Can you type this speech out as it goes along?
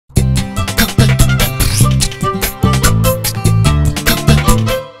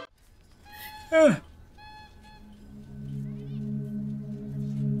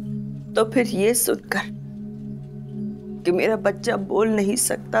तो फिर ये सुनकर कि मेरा बच्चा बोल नहीं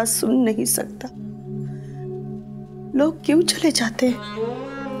सकता, सुन नहीं सकता, लोग क्यों चले जाते हैं?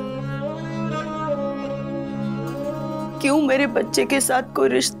 क्यों मेरे बच्चे के साथ कोई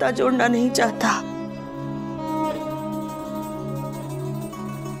रिश्ता जोड़ना नहीं चाहता?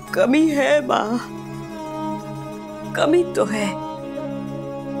 कमी है माँ, कमी तो है।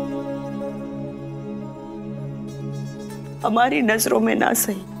 हमारी नजरों में ना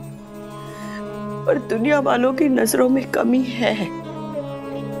सही, पर दुनिया वालों की नजरों में कमी है।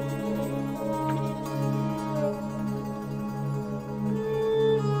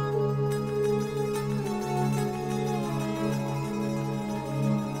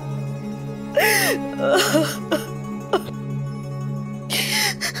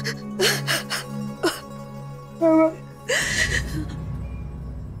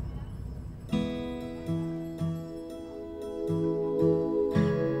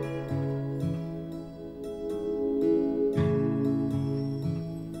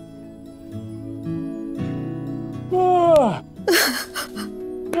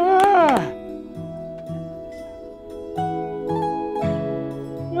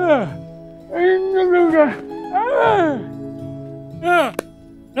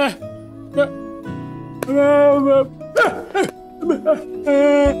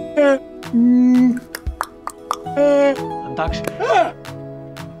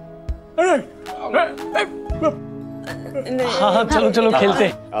 हाँ चलो चलो खेलते।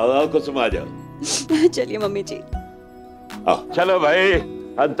 आओ कुसुम आ जाओ। चलिए मम्मी जी। चलो भाई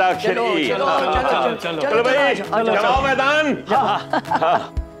अंताक्षरी। चलो भाई जमाओ मैदान।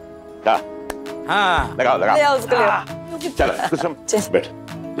 लगाओ लगाओ। चलो कुसुम बैठ।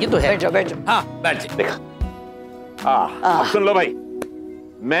 ये तो है। बैठो बैठो। हाँ बैठ जा। देखा अब सुन लो भाई,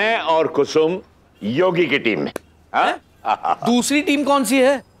 मैं और कुसुम योगी की टीम में। दूसरी टीम कौन सी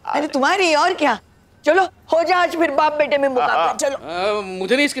है? अरे तुम्हारी, और क्या। चलो हो जा आज फिर बाप बेटे में मुकाबला। चलो।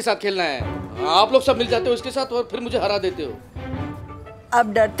 मुझे नहीं इसके साथ खेलना है। आप लोग सब मिल जाते हो इसके साथ और फिर मुझे हरा देते हो। आप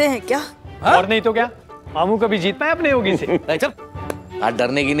डरते हैं क्या? और नहीं तो क्या, मामू कभी जीतना है अपने योगी से। चल, आज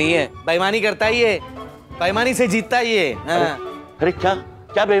डरने की नहीं है, बेईमानी करता ही है, बेईमानी से जीतता ही है। अरे क्या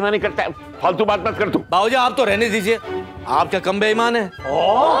क्या बेईमानी करता है? फालतू बात मत कर तू। बाबूजी आप तो रहने दीजिए, आप क्या कम बेईमान है?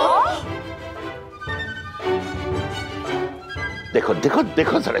 देखो देखो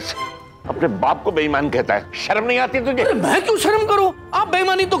देखो जरा से, अपने बाप को बेईमान कहता है, शर्म नहीं आती तुझे? मैं क्यों शर्म करूं? आप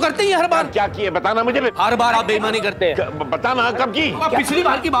बेईमानी तो करते ही हर बार। क्या किए बताना मुझे। हर बार आप बेईमानी करते हैं। बताना कब की? पिछली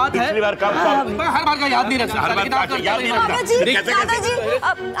बार की बात है। पिछली बार कब? मैं हर बार का याद नहीं रख सकता। दादाजी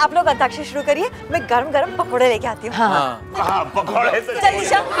आप लोग अंताक्षरी शुरू करिए, मैं गरम गरम पकोड़े लेके आती हूँ। हाँ पकौड़े से। चल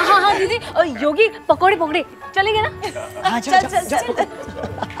ईशा। हाँ हाँ दीदी, योगी पकोड़े पकड़े चलेंगे ना? चल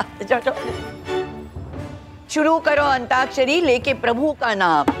चल चल। शुरू करो अंताक्षरी लेके प्रभु का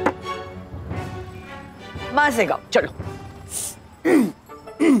नाम। माँ से गाओ। चलो।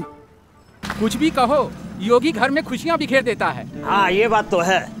 कुछ भी कहो, योगी घर में खुशियां बिखेर देता है। हाँ ये बात तो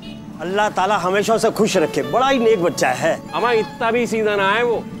है, अल्लाह ताला हमेशा उसे खुश रखे, बड़ा ही नेक बच्चा है। हमारा इतना भी सीधा ना है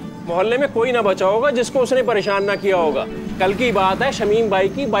वो, मोहल्ले में कोई ना बचा होगा जिसको उसने परेशान ना किया होगा। कल की बात है, शमीम भाई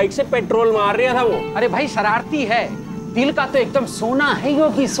की बाइक से पेट्रोल मार रहा था वो। अरे भाई शरारती है, दिल का तो एकदम सोना है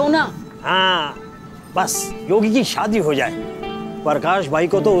योगी, सोना। हाँ बस योगी की शादी हो जाए, प्रकाश भाई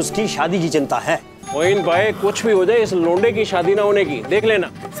को तो उसकी शादी की चिंता है। मोइन भाई कुछ भी हो जाए, इस लोंडे की शादी ना होने की देख लेना।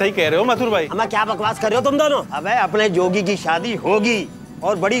 सही कह रहे हो मथुर भाई। हमें क्या बकवास कर रहे हो तुम दोनों? अबे अपने जोगी की शादी होगी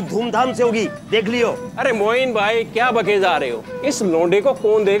और बड़ी धूमधाम से होगी, देख लियो। अरे मोइन भाई क्या बके जा रहे हो, इस लोंडे को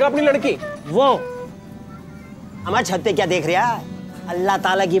कौन देगा अपनी लड़की? वो हमारे छत पे क्या देख रहा है? अल्लाह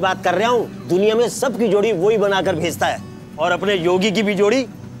ताला की बात कर रहा हूँ, दुनिया में सबकी जोड़ी वही बनाकर भेजता है और अपने योगी की भी जोड़ी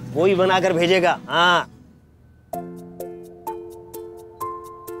वही बनाकर भेजेगा। हाँ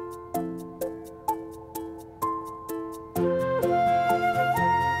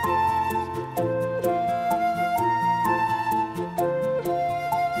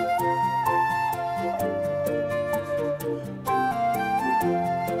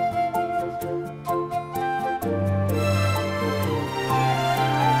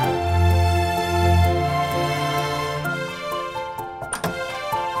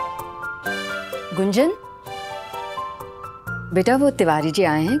गुंजन बेटा, वो तिवारी जी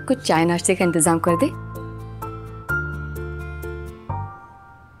आए हैं, कुछ चाय नाश्ते का इंतजाम कर दे।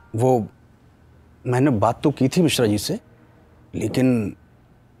 वो मैंने बात तो की थी मिश्रा जी से, लेकिन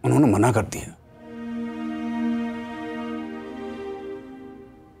उन्होंने मना कर दिया।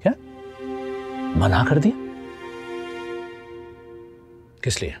 क्या मना कर दिया?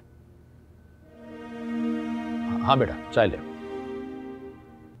 किस लिए? हाँ बेटा चाय ले।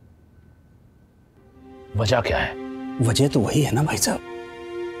 वजह क्या है? वजह तो वही है ना भाई साहब,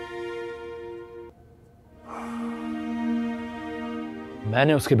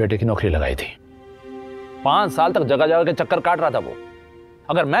 मैंने उसके बेटे की नौकरी लगाई थी। 5 साल तक जगह जगह के चक्कर काट रहा था वो।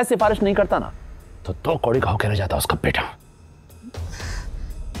 अगर मैं सिफारिश नहीं करता ना तो 2 कौड़ी घाव के रह जाता उसका बेटा।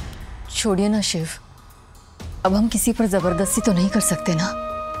 छोड़िए ना शिव, अब हम किसी पर जबरदस्ती तो नहीं कर सकते ना।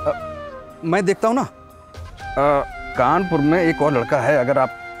 मैं देखता हूँ ना, कानपुर में एक और लड़का है, अगर आप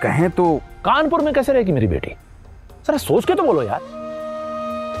कहें तो। कानपुर में कैसे रहेगी मेरी बेटी? जरा सोच के तो बोलो यार।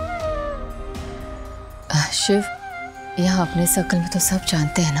 शिव, यहाँ अपने सर्कल में तो सब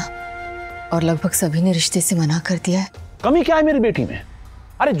जानते हैं ना, और लगभग सभी ने रिश्ते से मना कर दिया है। कमी क्या है मेरी बेटी में?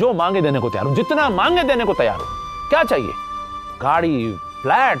 अरे जो मांगे देने को तैयार हूं, जितना मांगे देने को तैयार हूं। क्या चाहिए? गाड़ी,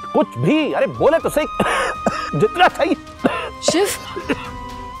 फ्लैट, कुछ भी। अरे बोले तो सही। जितना चाहिए। शिव,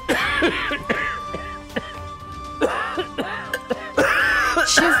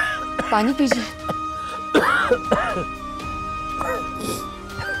 शिव, पानी पीजिए।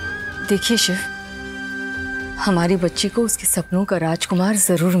 देखिए शिव, हमारी बच्ची को उसके सपनों का राजकुमार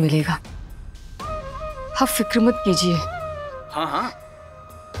जरूर मिलेगा। आप फिक्र मत कीजिए। हाँ हाँ।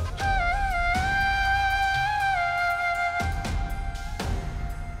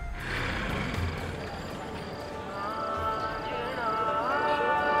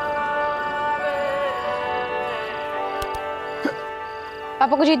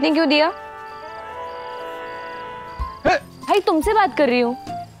 पापा को जीतने क्यों दिया? भाई तुमसे बात कर रही हूँ।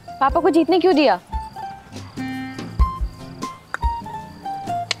 पापा को जीतने क्यों दिया?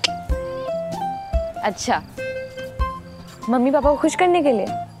 अच्छा, मम्मी पापा को खुश करने के लिए?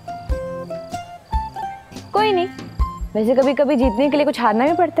 कोई नहीं, वैसे कभी कभी जीतने के लिए कुछ हारना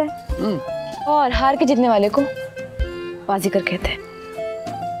भी पड़ता है। और हार के जीतने वाले को बाजीगर कहते हैं।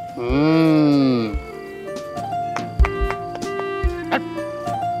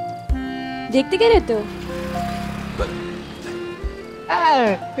 देखते क्या रहते हो?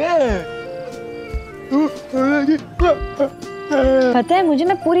 पता है मुझे,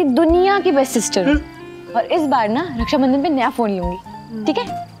 मैं पूरी दुनिया की बेस्ट सिस्टर हूँ, और इस बार ना रक्षाबंधन पे नया फोन लूंगी। ठीक है?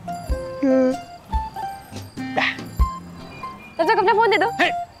 तब तक अपना फोन दे दो।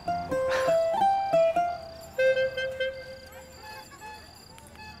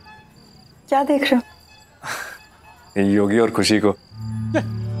 क्या देख रहे हो? योगी और खुशी को।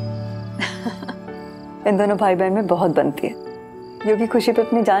 इन दोनों भाई बहन में बहुत बनती है। योगी खुशी पे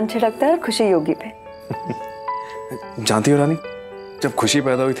अपनी जान छिड़कता है और खुशी योगी पे। जानती हो रानी, जब खुशी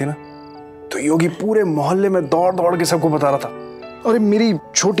पैदा हुई थी ना, तो योगी पूरे मोहल्ले में दौड़ दौड़ के सबको बता रहा था, अरे मेरी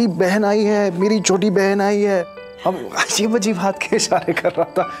छोटी बहन आई है, मेरी छोटी बहन आई है। अब अजीब अजीब हाथ के इशारे कर रहा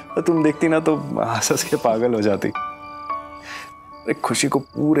था, तो तुम देखती ना तो हंस के पागल हो जाती। अरे खुशी को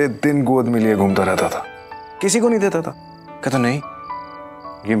पूरे दिन गोद में लिए घूमता रहता था, किसी को नहीं देता था। कहता नहीं,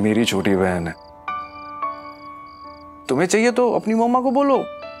 ये मेरी छोटी बहन है, तुम्हें चाहिए तो अपनी मम्मा को बोलो,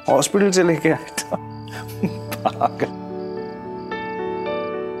 हॉस्पिटल से लेके आए था। पागल।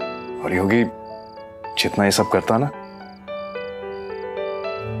 और योगी जितना ये सब करता ना,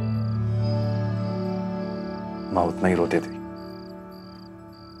 माँ उतना ही रोते थे।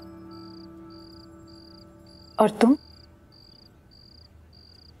 और तुम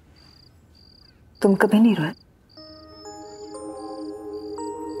कभी नहीं रोए?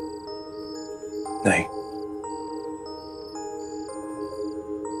 नहीं।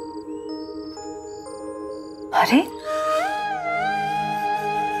 अरे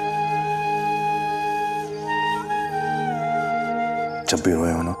जब भी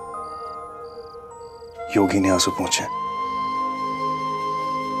रोए हो ना, योगी ने आंसू पूछे।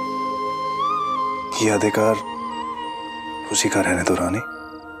 ये अधिकार उसी का रहने दो रानी।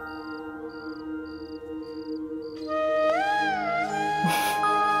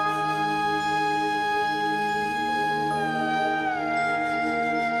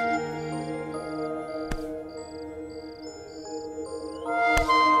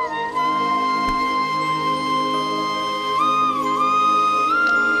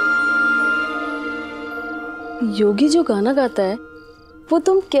 योगी जो गाना गाता है वो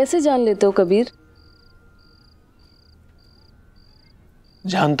तुम कैसे जान लेते हो कबीर?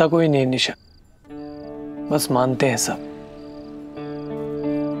 जानता कोई नहीं निशा, बस मानते हैं सब।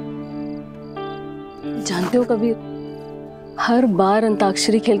 जानते हो कबीर, हर बार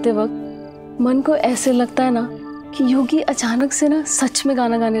अंताक्षरी खेलते वक्त मन को ऐसे लगता है ना कि योगी अचानक से ना सच में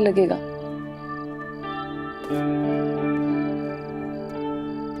गाना गाने लगेगा।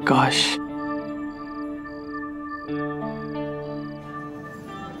 काश।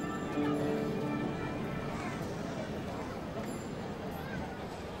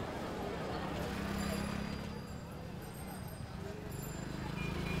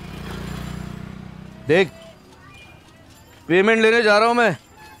 देख, पेमेंट लेने जा रहा हूं मैं।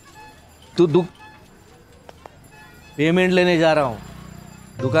 तू पेमेंट लेने जा रहा हूं।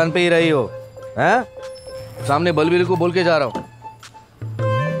 दुकान पे ही रही हो? हैं? सामने बलबीर को बोल के जा रहा हूँ।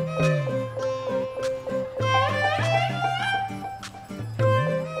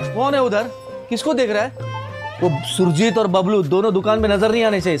 कौन है उधर? किसको देख रहा है? वो सुरजीत और बबलू दोनों दुकान में नजर नहीं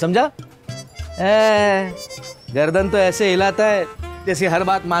आने चाहिए, समझा? गर्दन तो ऐसे हिलाता है जैसे हर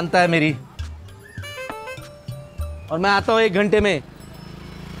बात मानता है मेरी। और मैं आता हूँ 1 घंटे में।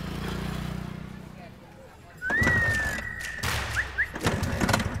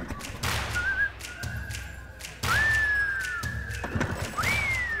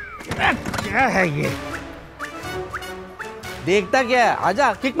 क्या है ये? देखता क्या है?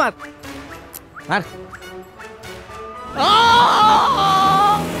 आजा, किक मार। मार।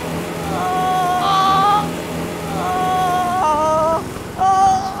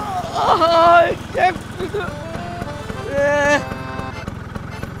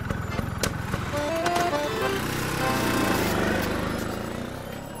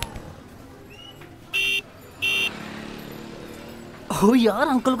 ओ यार,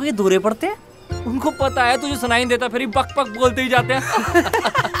 अंकल को ये दूरे पड़ते हैं। उनको पता है तुझे सुनाई देता, फिर बक बक बोलते ही जाते हैं।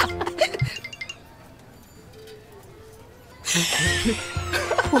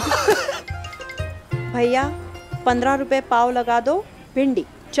 भैया 15 रुपए पाव लगा दो। भिंडी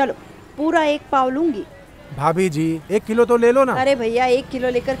चलो, पूरा 1 पाव लूंगी। भाभी जी 1 किलो तो ले लो ना। अरे भैया 1 किलो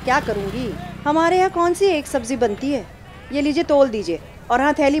लेकर क्या करूंगी? हमारे यहाँ कौन सी एक सब्जी बनती है? ये लीजिए, तोल दीजिए। और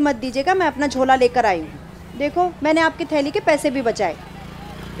हाँ, थैली मत दीजिएगा, मैं अपना झोला लेकर आई हूँ। देखो, मैंने आपकी थैली के पैसे भी बचाए।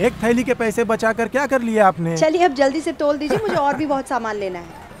 1 थैली के पैसे बचाकर क्या कर लिया आपने? चलिए अब जल्दी से तोल दीजिए, मुझे और भी बहुत सामान लेना है।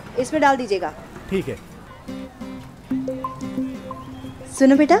 इसमें डाल दीजिएगा। ठीक है।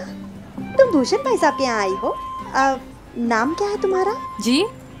 सुनो बेटा, तुम भूषण भाई साहब के यहाँ आई हो। नाम क्या है तुम्हारा? जी,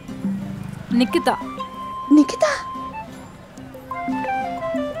 निकिता। निकिता?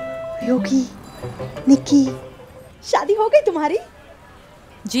 योगी, निक्की, शादी हो गई तुम्हारी?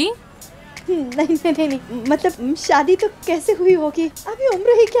 जी नहीं नहीं नहीं, नहीं। मतलब शादी तो कैसे हुई होगी? अभी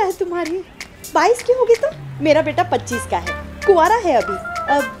उम्र ही क्या है तुम्हारी? 22 की होगी तुम? मेरा बेटा 25 का है, कुंवारा है अभी।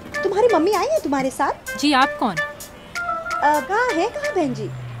 तुम्हारी मम्मी आई है तुम्हारे साथ? जी, आप कौन? कहाँ है बहन जी?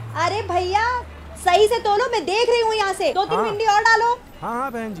 अरे भैया सही से तोलो, मैं देख रही हूँ यहाँ से। 2-3 भिंडी और डालो।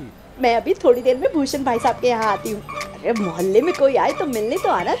 हाँ बहन जी। मैं अभी थोड़ी देर में भूषण भाई साहब के यहाँ आती हूँ। अरे मोहल्ले में कोई आए तो मिलने तो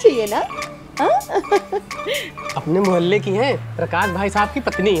आना चाहिए ना। अपने मोहल्ले की है, प्रकाश भाई साहब की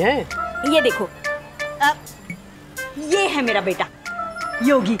पत्नी है। ये देखो, ये है मेरा बेटा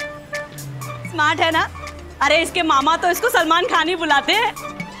योगी। स्मार्ट है ना? अरे इसके मामा तो इसको सलमान खान ही बुलाते हैं।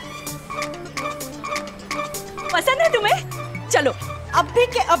 पसंद है तुम्हें? चलो अभी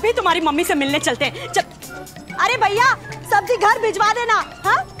के अभी तुम्हारी मम्मी से मिलने चलते हैं। अरे भैया सब्जी घर भिजवा देना।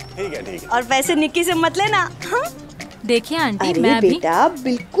 हाँ ठीक है ठीक है। और पैसे निक्की से मत लेना। हाँ? देखिए आंटी, अरे मैं अभी... बेटा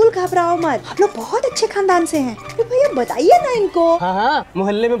बिल्कुल घबराओ मत, हम लोग बहुत अच्छे खानदान से हैं। तो भैया बताइए ना इनको। हाँ हाँ,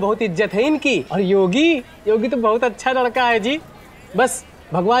 मोहल्ले में बहुत इज्जत है इनकी। और योगी तो बहुत अच्छा लड़का है जी। बस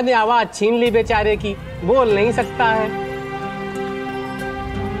भगवान ने आवाज छीन ली बेचारे की, बोल नहीं सकता है।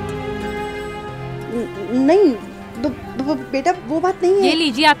 नहीं बेटा वो बात नहीं है। ये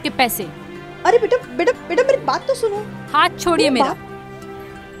लीजिए आपके पैसे। अरे बेटा बेटा बेटा मेरी बात तो सुनो। हाथ छोड़िए मेरा।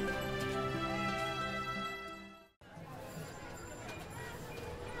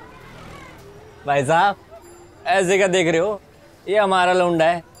 भाई साहब ऐसे क्या देख रहे हो? ये हमारा लौंडा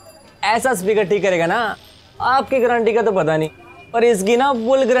है, ऐसा स्पीकर ठीक करेगा ना। आपकी गारंटी का तो पता नहीं, पर इसकी ना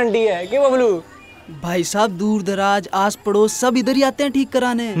फुल गारंटी है। कि बबलू भाई साहब दूर दराज आस पड़ोस सब इधर ही आते हैं ठीक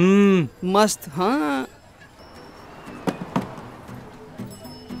कराने। मस्त। हाँ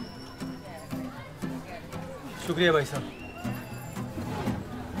शुक्रिया भाई साहब।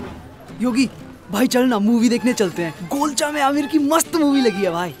 योगी भाई चल ना, मूवी देखने चलते हैं। गोलचा में आमिर की मस्त मूवी लगी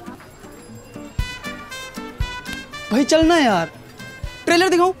है भाई। भाई चलना यार, ट्रेलर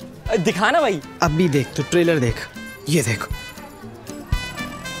दिखाऊं? दिखाना भाई। अभी देख तो, ट्रेलर देख, ये देखो।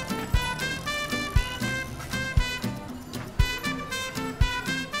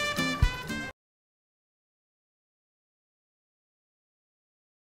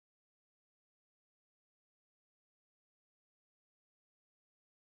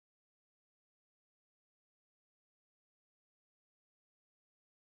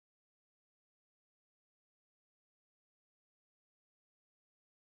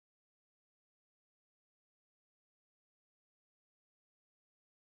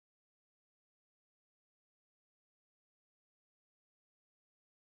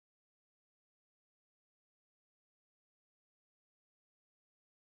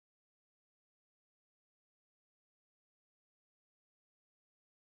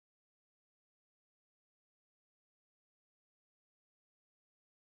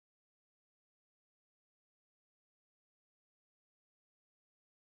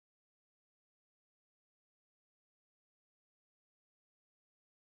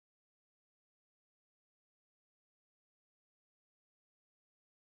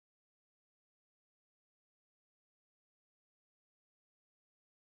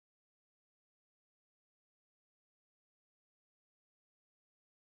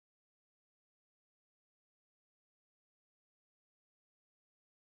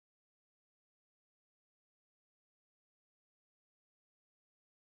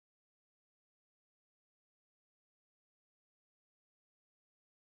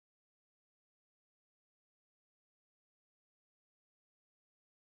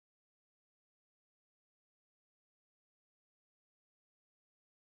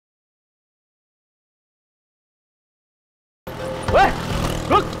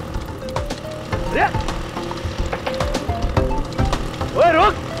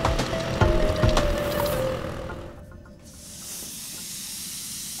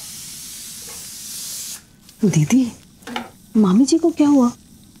 दीदी, मामी जी को क्या हुआ?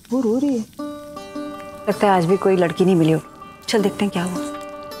 वो रो रही है। लगता है आज भी कोई लड़की नहीं मिली हो। चल देखते हैं क्या हुआ।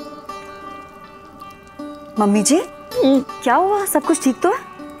 मम्मी जी, क्या हुआ? सब कुछ ठीक तो है?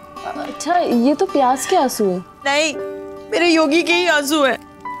 अच्छा, ये तो प्यास के आंसू है। नहीं, मेरे योगी के ही आंसू है।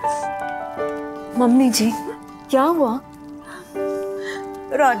 मम्मी जी, क्या हुआ?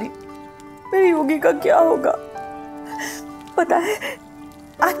 रानी, मेरे योगी का क्या होगा? पता है,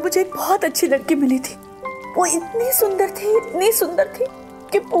 आज मुझे एक बहुत अच्छी लड़की मिली थी। वो इतनी सुंदर थी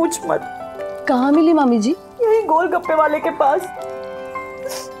कि पूछ मत। कहाँ मिली मामी जी? यही गोलगप्पे वाले के पास।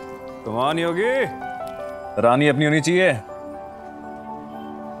 कमान योगी, रानी अपनी होनी चाहिए।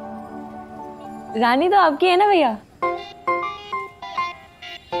 रानी तो आपकी है ना भैया?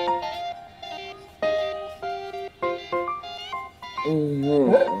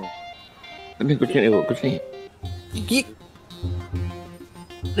 नहीं, कुछ नहीं, वो कुछ नहीं। ये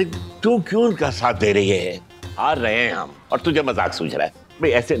तू क्यों उनका साथ दे रही है? हार रहे हैं हम और तुझे मजाक सूझ रहा है। भाई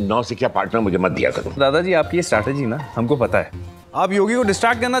ऐसे नौसिखिया पार्टनर मुझे मत दिया करो। दादाजी, आपकी ये स्ट्रैटेजी ना हमको पता है। आप योगी को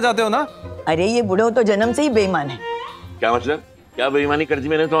डिस्ट्रैक्ट करना चाहते हो ना? अरे ये बूढ़ो तो जन्म से ही बेईमान है। क्या मतलब? क्या बेईमानी कर दी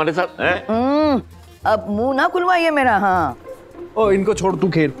मैंने तुम्हारे साथ? अब मुंह ना खुलवाइए मेरा। हाँ, ओ इनको छोड़, तू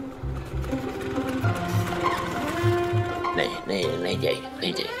खेल।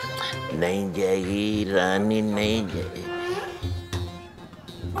 नहीं जाएगी रानी, नहीं जाएगी।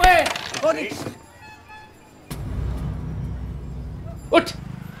 उठ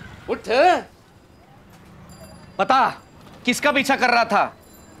उठ। पता किसका पीछा कर रहा था?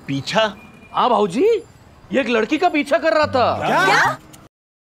 पीछा? हाँ भाऊजी, ये एक लड़की का पीछा कर रहा था। क्या?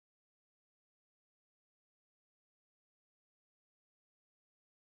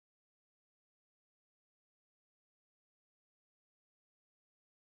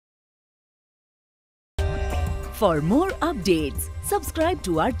 For more updates, subscribe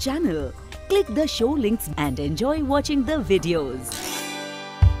to our channel, click the show links and enjoy watching the videos.